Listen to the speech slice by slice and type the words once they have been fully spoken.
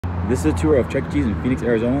This is a tour of Chuck E. Cheese in Phoenix,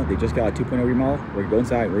 Arizona. They just got a 2.0 remodel. We're gonna go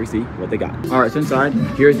inside, we're gonna see what they got. All right, so inside,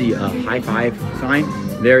 here's the high five sign.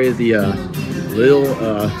 There is the little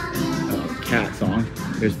cat song.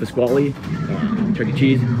 There's Pasquale, Chuck E.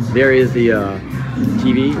 Cheese. There is the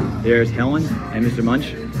TV. There's Helen and Mr.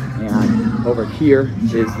 Munch. And over here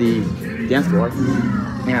is the dance floor.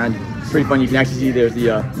 And it's pretty funny. You can actually see there's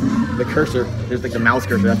the cursor. There's like the mouse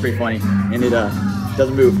cursor. That's pretty funny. And it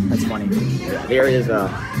doesn't move. That's funny. Yeah,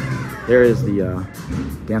 there is the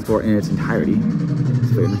dance floor in its entirety.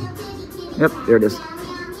 Yep, there it is.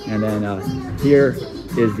 And then here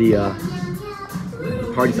is the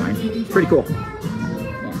party sign. It's pretty cool.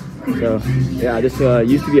 Yeah. So yeah, this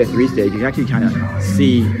used to be a 3-stage. You can actually kind of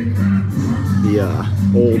see the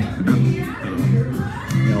old, walls.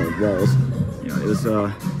 You know, it was.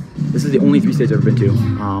 This is the only 3-stage I've ever been to,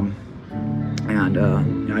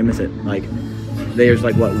 and I miss it. Like, there's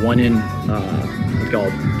like one in what's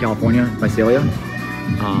called California, Visalia.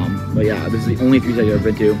 But yeah, this is the only 3-stage I've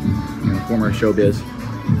ever been to. Former Showbiz.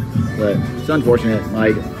 But it's unfortunate.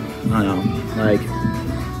 Like, I don't know. Like,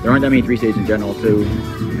 there aren't that many 3-stages in general, so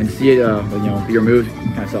and to see it, be removed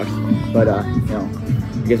kind of sucks. But I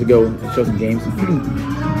guess we'll go and show some games.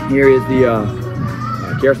 Here is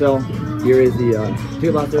the carousel. Here is the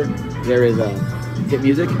ticket blaster. There is hit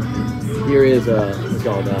music. Here is what's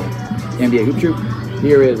called NBA hoop troop.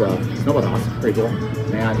 Here is snowball toss, pretty cool.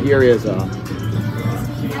 And here is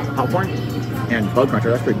popcorn and bug cruncher.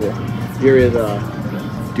 That's pretty cool. Here is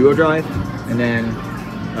duo drive, and then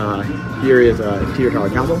here is teeter tower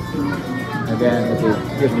castle. And then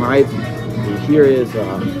here's some rides. Here is the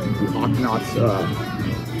Octonauts.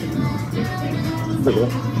 Pretty cool.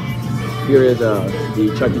 Here is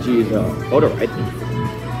the Chuck E. Cheese auto ride.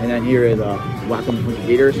 And then here is Whack-A-Mole Twinkie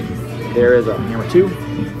Gators. There is Hammer 2.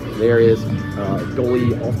 There is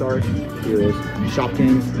Goalie All-Stars. Here is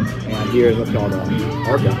Shopkins. And here is what's called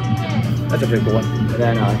Arca. That's a pretty cool one. And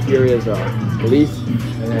then here is Police.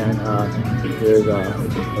 And then here's the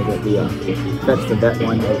Fetch the Bet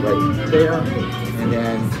one right there. And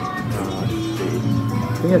then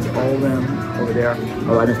I think that's all of them over there.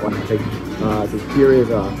 Oh, I missed one, I think. So here is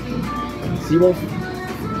Seawolf,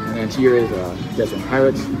 and then here is Desert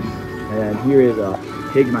Pirates, and then here is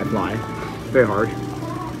Pigs Might Fly, very hard.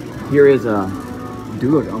 Here is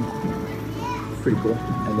Duo Drum, pretty cool.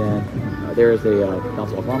 And then there is a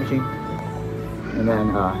bounce ball claw machine, and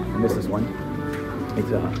then I missed this one.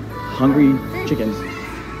 It's Hungry Chickens.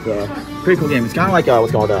 It's a pretty cool game. It's kind of like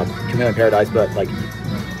what's called Chameleon Paradise, but like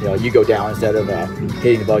you go down instead of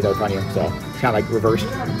hitting the bugs that are in front of you. So it's kind of like reversed.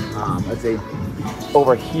 Let's see.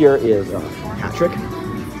 Over here is Hat Trick,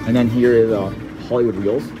 and then here is Hollywood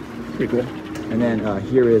Reels, pretty cool. And then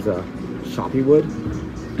here is Shoppywood,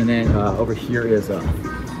 and then over here is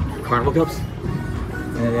Carnival Cups,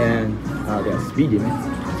 and then Speed Demon.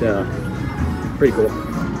 It's pretty cool.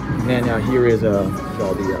 And then here is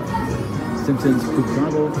called the Simpsons Food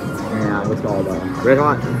Carnival, and what's called Red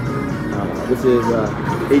Hot. This is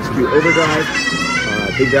HQ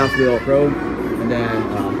Overdrive, Big Basketball Pro, and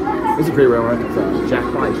then this is a pretty rare one. It's a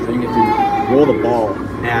jackpot. So you get to roll the ball,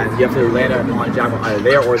 and you have to land on a jackpot either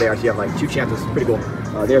there or there. So you have like 2 chances. Pretty cool.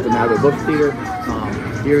 There's the Maverick Book Theater.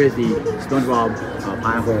 Here is the SpongeBob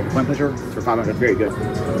Pineapple Coin Pusher. It's for $500. That's very good.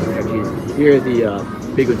 Here is the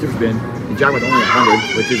Big One Super Spin. The jackpot's only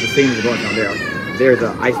 100, which is the same as the bonus down there. There's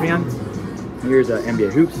Iceman. Here's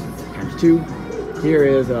NBA Hoops ×2. Here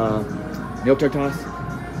is Milk Jug Toss.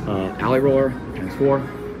 Alley Roller ×4.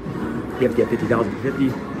 You have to get 50,000 for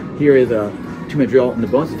 50. Here is a 2-minute drill, and the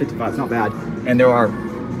bonus is 55. It's not bad, and there are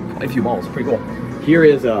quite a few balls. Pretty cool. Here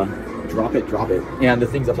is Drop It, Drop It, and the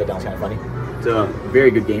thing's upside down. It's kind of funny. It's a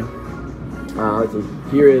very good game. Let's see.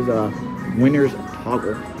 Here is Winner's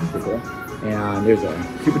Toggle. Pretty cool. And there's a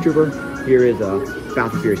Super Trooper. Here is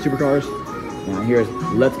Fast and Furious Supercars. And here's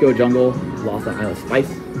Let's Go Jungle, Lost Island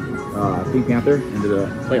Spice, Pink Panther, into the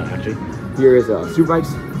playoff actually. Here is Super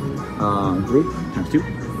Bikes, 3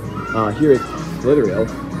 ×2. Here is Slitherio.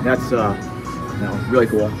 That's really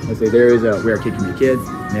cool. Let's say there is where a kid can be kids,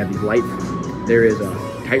 and they have these lights. There is a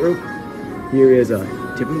tightrope. Here is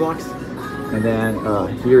tipping blocks, and then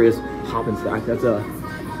here is Hop and Stack. That's a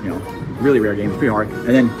really rare game. It's pretty hard. And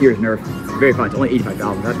then here's Nerf. Very fun. It's only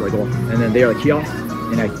 85,000. That's really cool. And then they are the kiosks,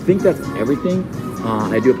 and I think that's everything.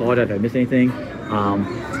 I do apologize if I missed anything.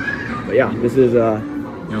 But yeah, this is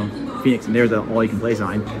Phoenix, and there's a all-you-can-play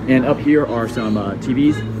sign. And up here are some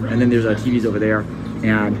TVs, and then there's TVs over there,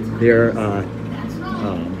 and there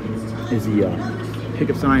is the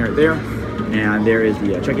pickup sign right there, and there is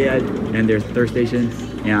the check ad, and there's the third station,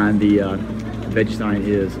 and the veg sign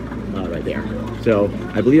is right there. So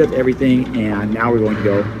I believe that's everything, and now we're going to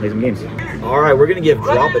go play some games. All right, we're gonna give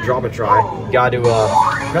drop it a try. You gotta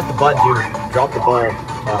press the button to drop the ball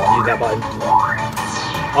using that button.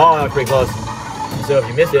 Oh, that was pretty close. So if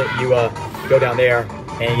you miss it, you go down there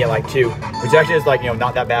and you get like 2, which actually is like, you know,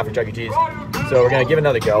 not that bad for Chuck E. Cheese. So we're gonna give it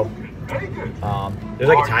another go. There's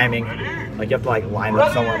like a timing, like you have to like line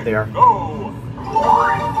up somewhere up there. Now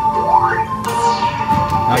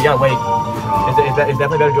you gotta wait. It's definitely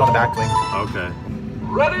better to do on the backswing. Okay.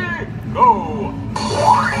 Ready, go!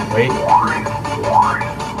 Wait.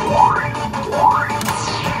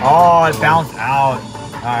 Oh, it bounced out.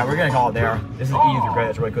 Alright, we're gonna call it there. This is easy for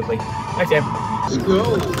credits really quickly. Next game.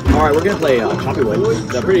 Alright, we're gonna play Choppy Wood.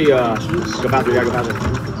 It's a pretty, go faster, you gotta go faster.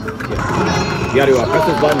 You gotta press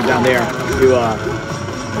those buttons down there to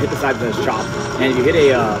hit the side of this chop. And if you hit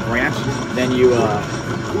a branch, then you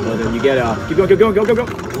get keep going, go.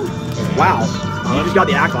 Wow, you just got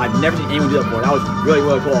the axe. I've never seen anyone do that before. That was really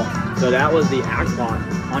cool. So that was the axe spot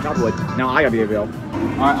on top of wood. Now I gotta be able.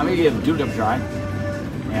 Alright, I'm gonna give Dude a try.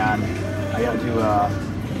 And I got to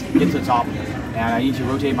get to the top. And I need to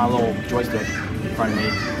rotate my little joystick in front of me,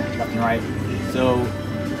 left and right. So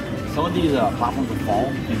some of these platforms will fall.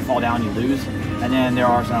 And you fall down, you lose. And then there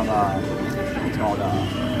are some, what's called,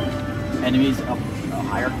 enemies up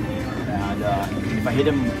higher. And if I hit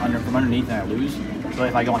them from underneath, then I lose. So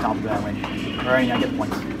if I go on top of it, I win. Or I get the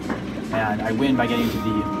points. And I win by getting to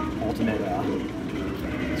the ultimate,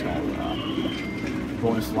 it's called,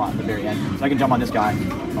 bonus slot at the very end. So I can jump on this guy.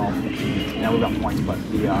 And I move up points, but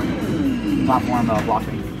the platform blocked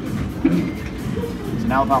me. So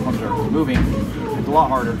now the platforms are moving. It's a lot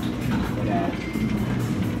harder. But,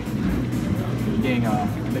 getting a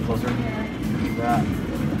bit closer to that.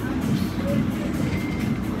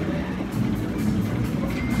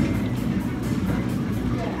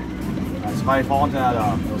 So if I fall into that,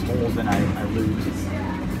 those holes, then I lose.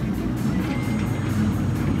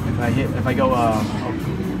 If I go,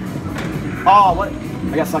 oh, what?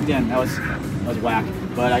 I got sucked in. That was whack.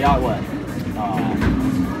 But I got what?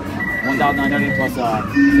 1,900 plus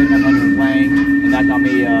 700 playing, and that got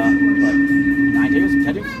me what? 9 tickets,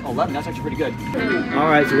 10 tickets, 11. That's actually pretty good. All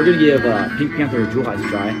right, so we're gonna give Pink Panther Jewel Heist a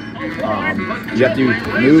try. You have to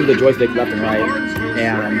move the joystick left and right,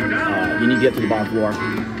 and you need to get to the bottom floor.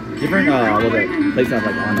 Different places have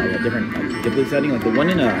like on like a different difficulty setting. Like the one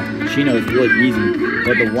in Chino is really easy,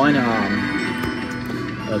 but the one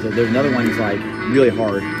there's another one that's like really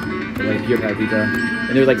hard, like Pure Pizza.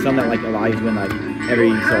 And there's like some that like allow you to win like every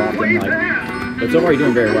so often. Like, but so far you're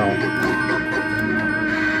doing very well.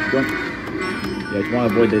 Yeah, you just want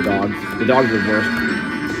to avoid the dogs. The dogs are the worst.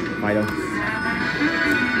 Fido.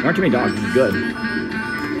 There aren't too many dogs. This is good.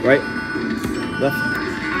 Right? Left.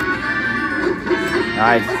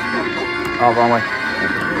 Nice. Oh, wrong way.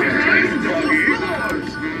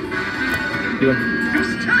 Keep going.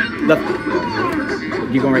 Left.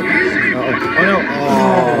 Keep going right. Oh no.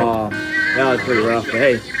 Oh, that was pretty rough. But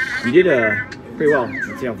hey, you did pretty well.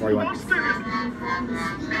 Let's see how far you went.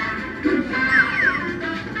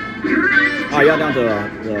 Oh, you got down to the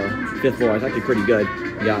 5th floor. It's actually pretty good.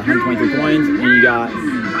 You got 123 coins and you got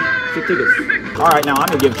 6 tickets. All right, now I'm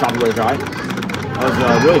gonna give Choppy Wood a try. That was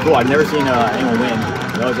really cool. I've never seen anyone win.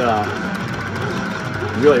 That was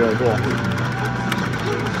really cool.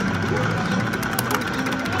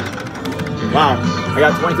 Wow, I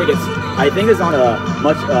got 20 tickets. I think it's on a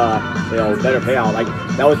much better payout. Like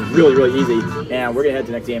that was really easy. And we're gonna head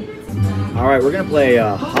to the next game. All right, we're gonna play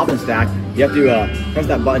hop and stack. You have to press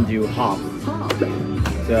that button to hop.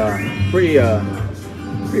 It's pretty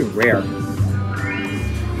rare.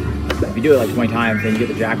 If you do it like 20 times, then you get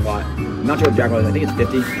the jackpot. I'm not sure what the jackpot is. I think it's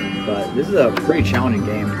 50. But this is a pretty challenging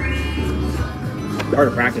game. It's hard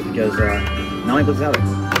to practice because not many places have it.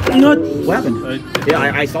 What happened? Yeah,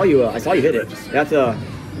 I saw you. I saw you hit it. That's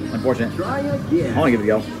unfortunate. I want to give it a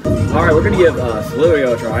go. All right, we're gonna give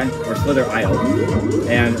Slither.io a try, or Slither.io.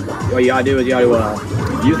 And what you gotta do is you gotta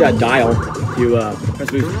use that dial to press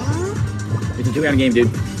boost. It's a 2-hand game,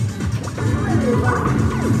 dude.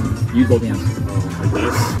 Use both hands.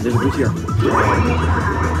 There's a boost here.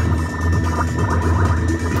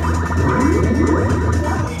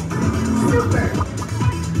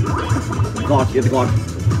 Clock, get the clock.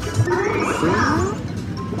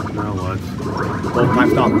 Now what? Well, time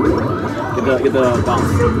stop. Get the bomb.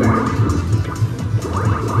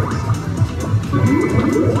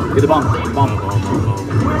 Get the bomb.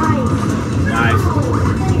 Nice.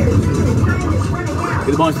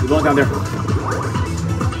 Get the bonus down there.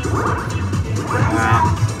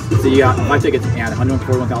 So you got 5 tickets and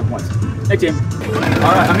 141,000 points. Next game.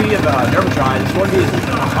 Alright, I'm gonna give Nerve a try. This one is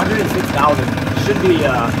 106,000. Should be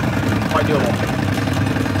quite doable.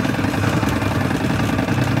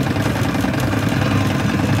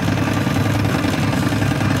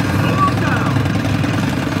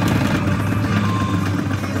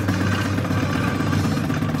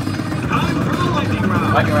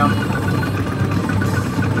 Lightning round.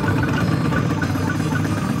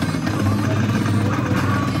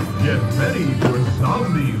 Get ready for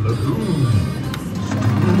Zombie Lagoon.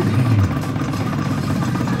 Spooky.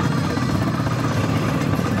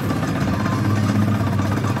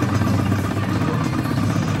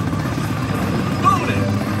 Bonus.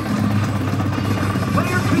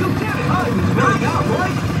 Player 2 get it. Very out,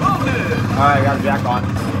 right? Bonus. Alright, got the jackpot.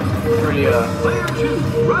 Pretty Player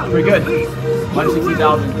 2. pretty good.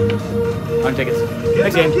 160,000 on tickets.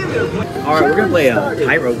 Next game. Alright, we're gonna play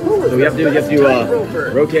tightrope. So what you have to do is you have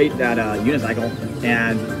to rotate that unicycle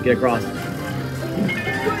and get across.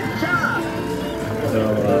 So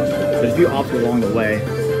there's a few obstacles along the way.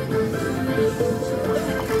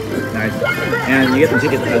 Nice. And you get some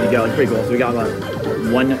tickets as you go. It's pretty cool. So we got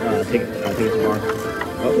one ticket so far.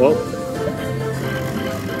 Oh, whoa.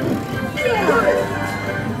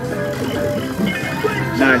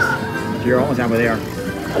 Nice. So you're almost halfway there.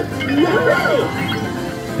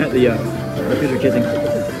 The kids are kissing.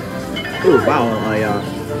 Ooh, wow.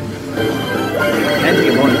 10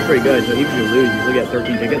 ticket bonus is pretty good. So even if you lose, you still get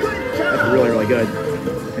 13 tickets. That's really, really good.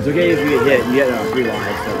 It's okay if you get hit. You get 3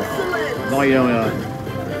 lives. So as long as you don't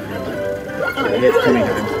get hit too many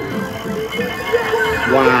times.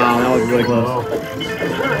 Wow, that was really close.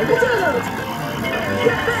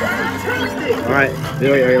 Alright,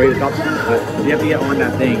 ready to stop? You have to get on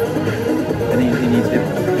that thing. And then you need to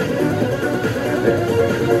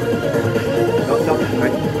stop.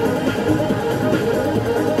 Alright.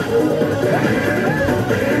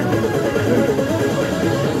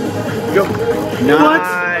 Go.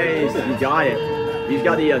 Nice! You got it. You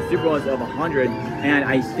got the super bonus of 100, and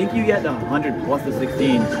I think you get the 100 plus the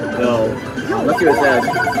 16. So let's see what it says.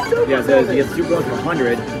 Yeah, it says you get the super bonus of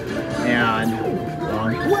 100, and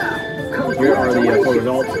here are the total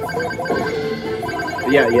results.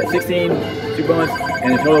 Yeah, 16 super bonus,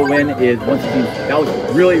 and the total win is 116. That was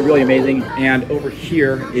really, really amazing. And over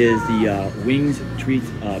here is the wings, treats,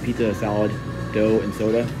 pizza, salad, dough, and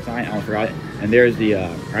soda sign. I almost forgot it. And there's the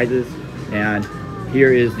prizes. And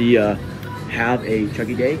here is the have a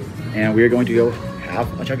Chucky Day, and we're going to go have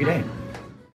a Chucky Day.